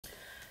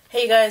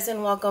Hey guys,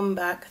 and welcome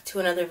back to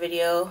another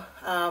video.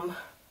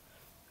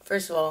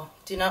 First of all,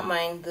 do not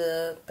mind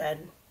the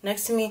bed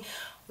next to me.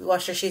 We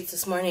washed our sheets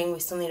this morning. We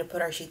still need to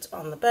put our sheets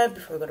on the bed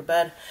before we go to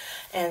bed.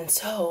 And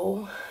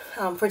so,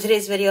 for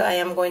today's video, I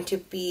am going to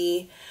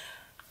be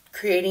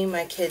creating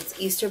my kids'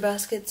 Easter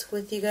baskets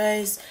with you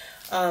guys.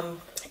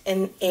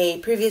 In a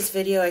previous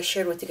video, I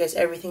shared with you guys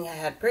everything I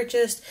had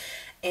purchased,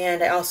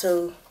 and I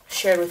also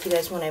shared with you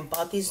guys when I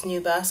bought these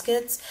new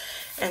baskets.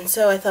 And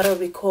so I thought it would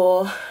be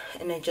cool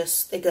and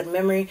just a good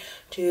memory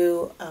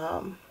to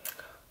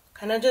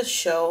kind of just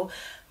show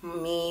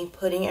me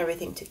putting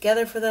everything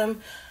together for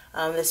them.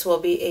 This will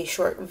be a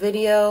short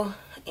video,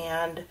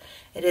 and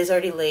it is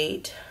already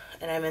late,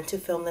 and I meant to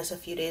film this a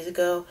few days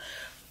ago,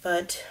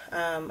 but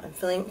I'm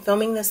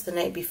filming this the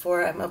night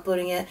before I'm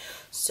uploading it,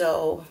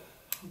 so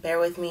bear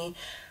with me.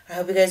 I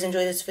hope you guys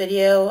enjoy this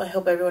video. I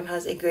hope everyone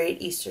has a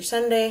great Easter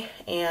Sunday,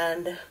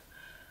 and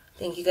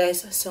thank you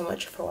guys so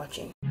much for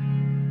watching.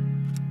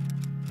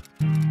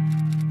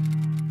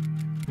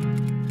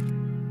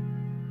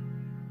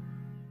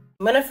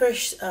 I'm gonna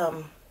first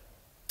kind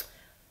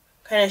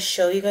of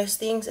show you guys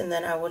things, and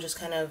then I will just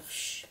kind of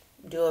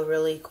do a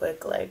really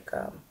quick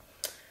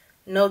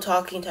no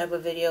talking type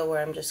of video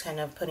where I'm just kind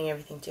of putting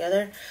everything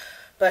together.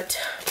 But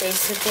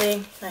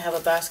basically, I have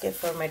a basket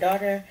for my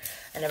daughter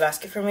and a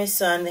basket for my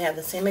son. They have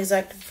the same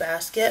exact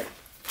basket.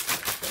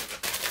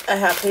 I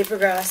have paper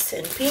grass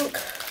in pink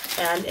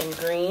and in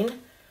green.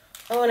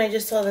 Oh, and I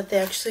just saw that they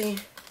actually,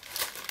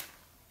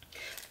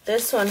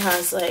 this one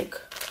has like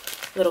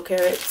little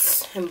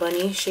carrots and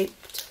bunny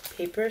shaped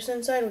papers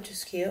inside, which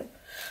is cute.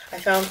 I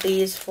found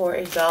these for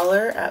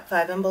 $1 at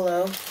Five and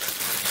Below.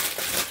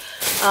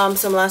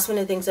 Some last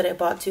minute things that I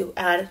bought to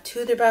add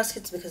to their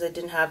baskets because I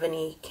didn't have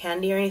any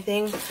candy or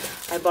anything.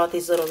 I bought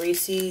these little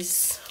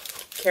Reese's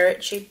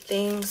carrot shaped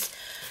things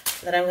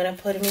that I'm going to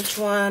put in each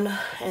one.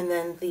 And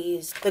then the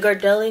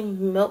Ghirardelli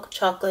milk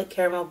chocolate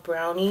caramel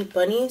brownie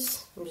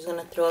bunnies. I'm just going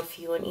to throw a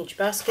few in each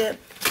basket.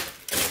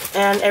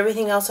 And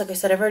everything else, like I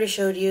said, I've already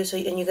showed you,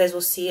 and you guys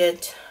will see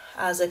it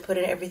as I put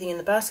in everything in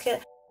the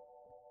basket.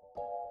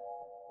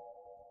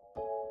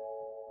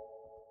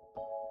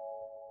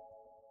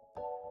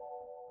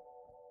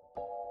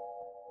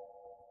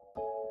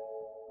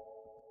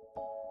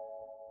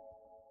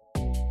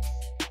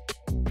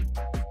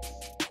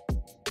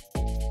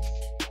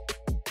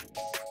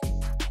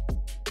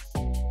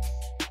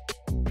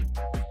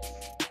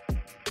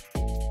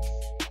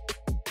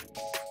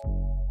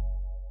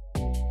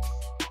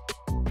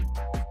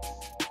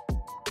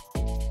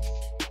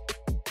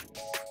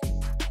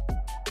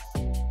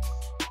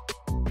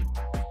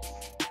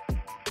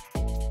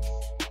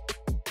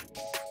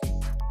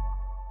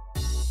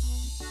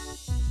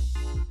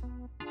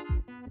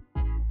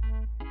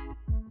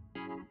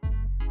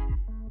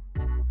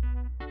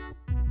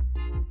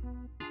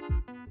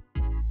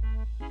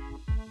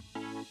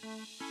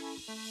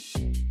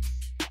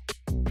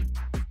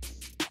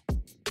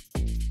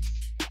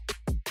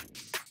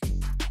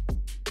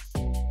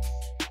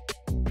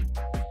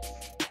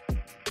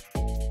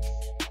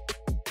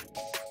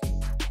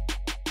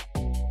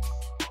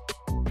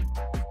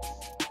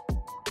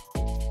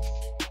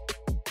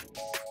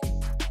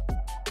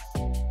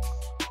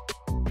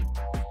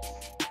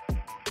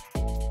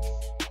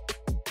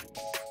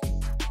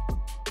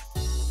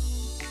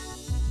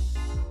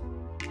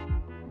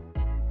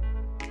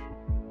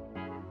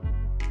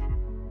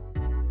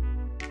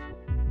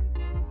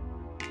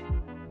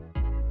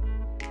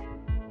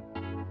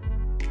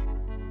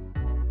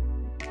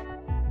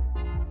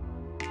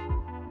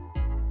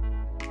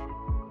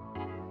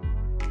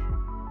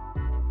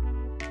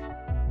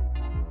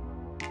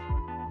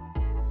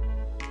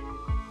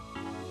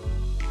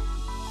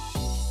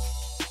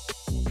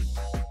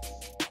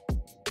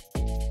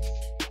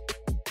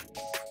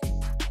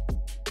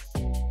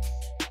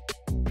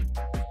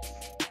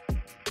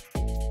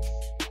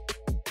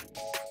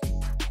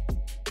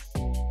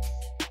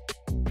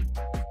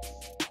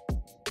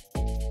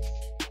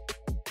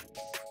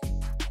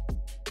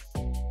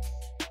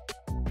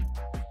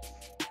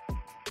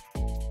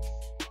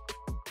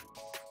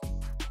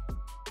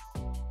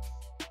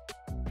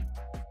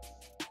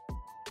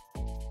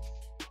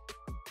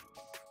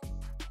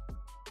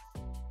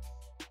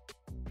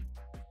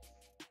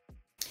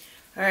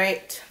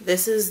 Alright,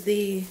 this is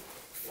the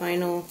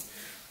final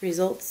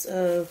results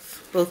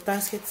of both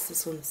baskets.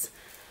 This one's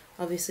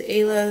obviously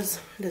Ayla's,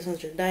 this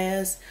one's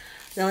Jediah's.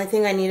 The only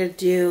thing I need to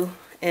do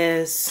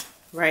is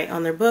write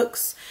on their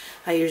books.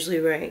 I usually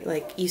write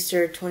like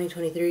Easter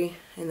 2023,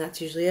 and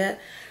that's usually it.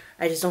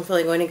 I just don't feel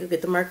like going to go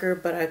get the marker,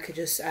 but I could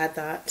just add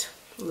that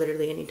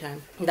literally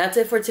anytime. That's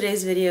it for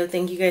today's video.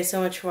 Thank you guys so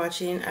much for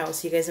watching. I will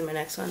see you guys in my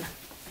next one.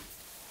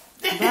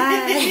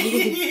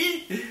 Bye!